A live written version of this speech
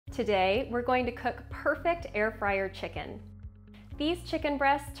Today, we're going to cook perfect air fryer chicken. These chicken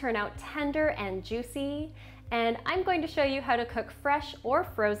breasts turn out tender and juicy, and I'm going to show you how to cook fresh or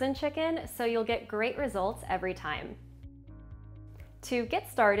frozen chicken so you'll get great results every time. To get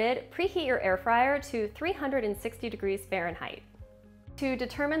started, preheat your air fryer to 360 degrees Fahrenheit. To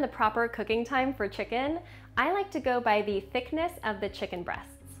determine the proper cooking time for chicken, I like to go by the thickness of the chicken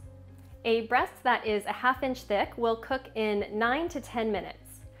breasts. A breast that is a ½ inch thick will cook in 9 to 10 minutes.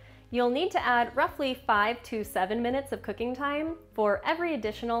 You'll need to add roughly 5 to 7 minutes of cooking time for every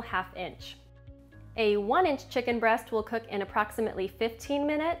additional ½ inch. A 1-inch chicken breast will cook in approximately 15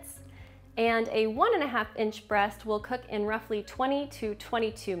 minutes, and a 1½ inch breast will cook in roughly 20 to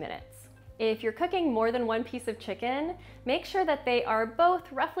 22 minutes. If you're cooking more than one piece of chicken, make sure that they are both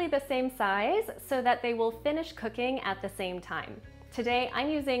roughly the same size so that they will finish cooking at the same time. Today, I'm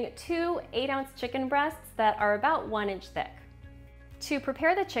using 2 8-ounce chicken breasts that are about 1 inch thick. To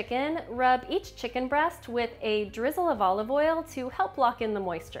prepare the chicken, rub each chicken breast with a drizzle of olive oil to help lock in the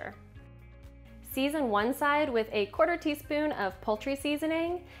moisture. Season one side with a 1/4 teaspoon of poultry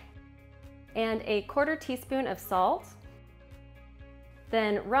seasoning and a 1/4 teaspoon of salt.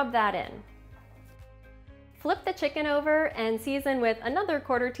 Then rub that in. Flip the chicken over and season with another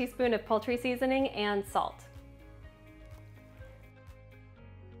 1/4 teaspoon of poultry seasoning and salt.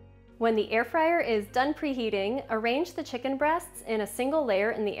 When the air fryer is done preheating, arrange the chicken breasts in a single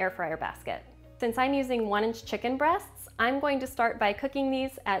layer in the air fryer basket. Since I'm using 1-inch chicken breasts, I'm going to start by cooking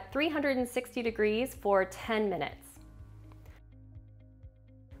these at 360 degrees for 10 minutes.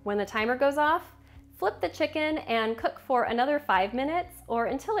 When the timer goes off, flip the chicken and cook for another 5 minutes or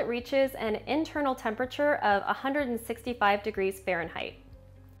until it reaches an internal temperature of 165 degrees Fahrenheit.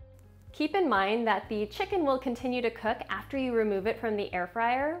 Keep in mind that the chicken will continue to cook after you remove it from the air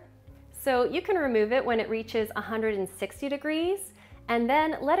fryer. So you can remove it when it reaches 160 degrees and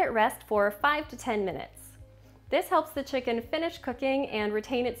then let it rest for 5 to 10 minutes. This helps the chicken finish cooking and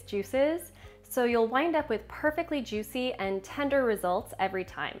retain its juices, so you'll wind up with perfectly juicy and tender results every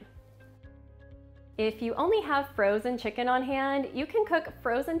time. If you only have frozen chicken on hand, you can cook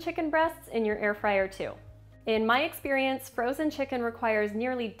frozen chicken breasts in your air fryer too. In my experience, frozen chicken requires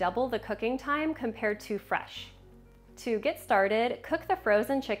nearly double the cooking time compared to fresh. To get started, cook the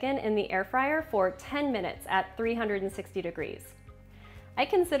frozen chicken in the air fryer for 10 minutes at 360 degrees. I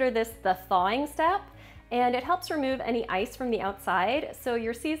consider this the thawing step, and it helps remove any ice from the outside so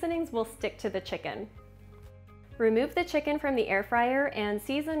your seasonings will stick to the chicken. Remove the chicken from the air fryer and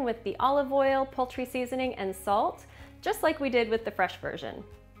season with the olive oil, poultry seasoning, and salt, just like we did with the fresh version.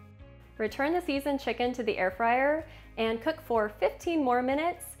 Return the seasoned chicken to the air fryer and cook for 15 more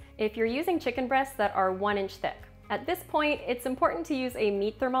minutes if you're using chicken breasts that are 1 inch thick. At this point, it's important to use a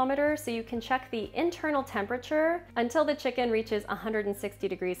meat thermometer so you can check the internal temperature until the chicken reaches 160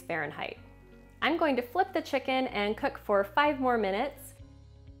 degrees Fahrenheit. I'm going to flip the chicken and cook for 5 more minutes.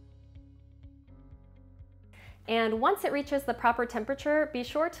 And once it reaches the proper temperature, be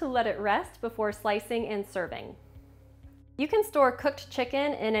sure to let it rest before slicing and serving. You can store cooked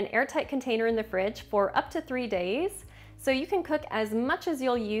chicken in an airtight container in the fridge for up to 3 days, so you can cook as much as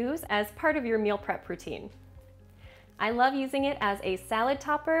you'll use as part of your meal prep routine. I love using it as a salad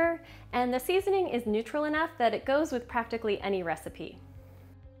topper, and the seasoning is neutral enough that it goes with practically any recipe.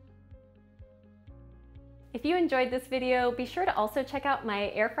 If you enjoyed this video, be sure to also check out my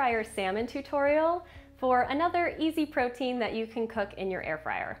air fryer salmon tutorial for another easy protein that you can cook in your air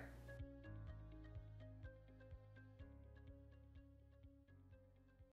fryer.